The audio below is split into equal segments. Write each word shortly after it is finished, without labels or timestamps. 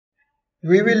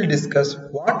We will discuss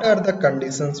what are the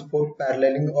conditions for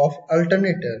paralleling of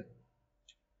alternator.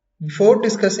 Before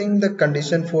discussing the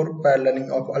condition for paralleling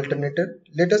of alternator,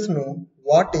 let us know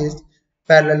what is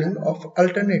paralleling of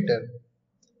alternator.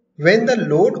 When the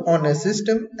load on a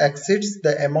system exceeds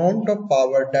the amount of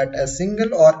power that a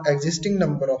single or existing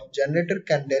number of generator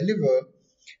can deliver,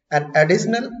 an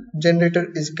additional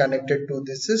generator is connected to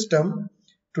the system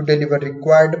to deliver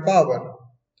required power.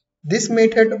 This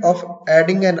method of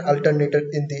adding an alternator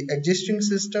in the existing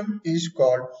system is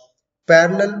called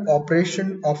parallel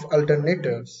operation of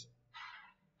alternators.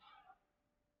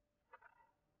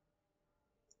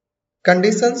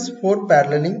 Conditions for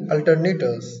paralleling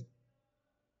alternators.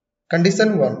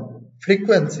 Condition 1.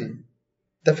 Frequency.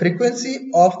 The frequency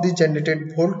of the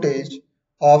generated voltage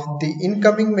of the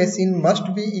incoming machine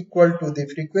must be equal to the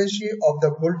frequency of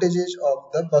the voltages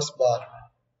of the bus bar.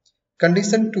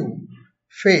 Condition 2.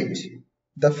 Phase.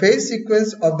 The phase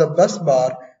sequence of the bus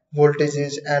bar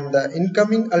voltages and the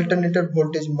incoming alternator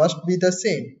voltage must be the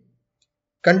same.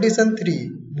 Condition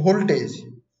 3. Voltage.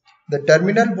 The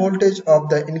terminal voltage of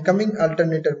the incoming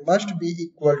alternator must be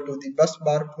equal to the bus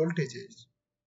bar voltages.